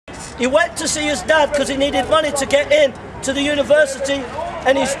He went to see his dad because he needed money to get in to the university,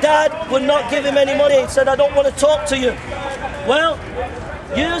 and his dad would not give him any money. He said, I don't want to talk to you. Well,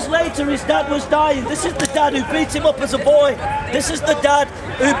 years later, his dad was dying. This is the dad who beat him up as a boy. This is the dad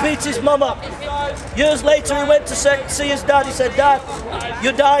who beat his mum up. Years later, he went to see his dad. He said, Dad,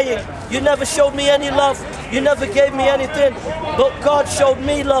 you're dying. You never showed me any love. You never gave me anything. But God showed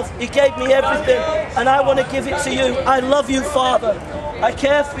me love. He gave me everything. And I want to give it to you. I love you, Father. I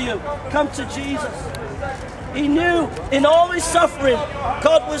care for you. Come to Jesus. He knew in all his suffering,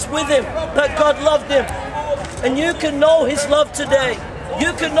 God was with him, that God loved him. And you can know his love today.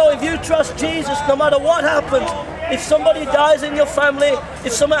 You can know if you trust Jesus, no matter what happens. If somebody dies in your family,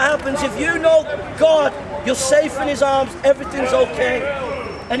 if something happens, if you know God, you're safe in his arms, everything's okay.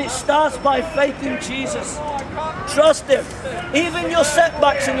 And it starts by faith in Jesus. Trust him. Even your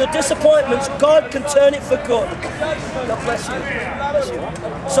setbacks and your disappointments, God can turn it for good. God bless you. Bless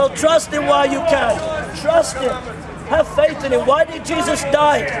you. So trust him while you can. Trust him. Have faith in him. Why did Jesus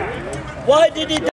die? Why did he die?